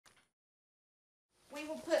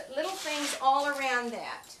will put little things all around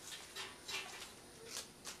that.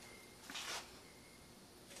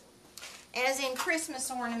 As in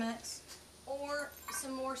Christmas ornaments or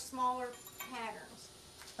some more smaller patterns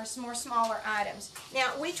or some more smaller items.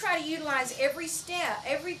 Now we try to utilize every step,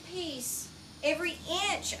 every piece, every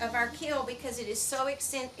inch of our kiln because it is so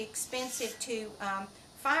expensive to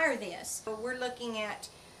fire this. So we're looking at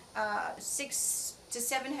 $600 to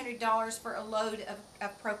 $700 for a load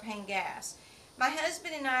of propane gas. My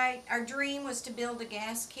husband and I, our dream was to build a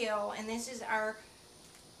gas kiln, and this is our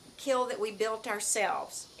kiln that we built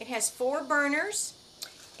ourselves. It has 4 burners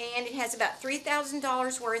and it has about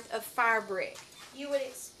 $3,000 worth of fire brick. You would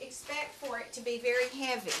expect for it to be very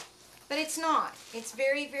heavy, but it's not. It's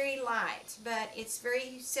very, very light, but it's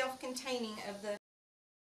very self-containing of the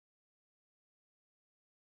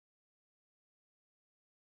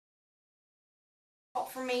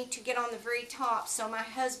for me to get on the very top, so my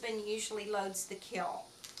husband usually loads the kiln.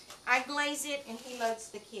 I glaze it and he loads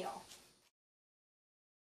the kiln.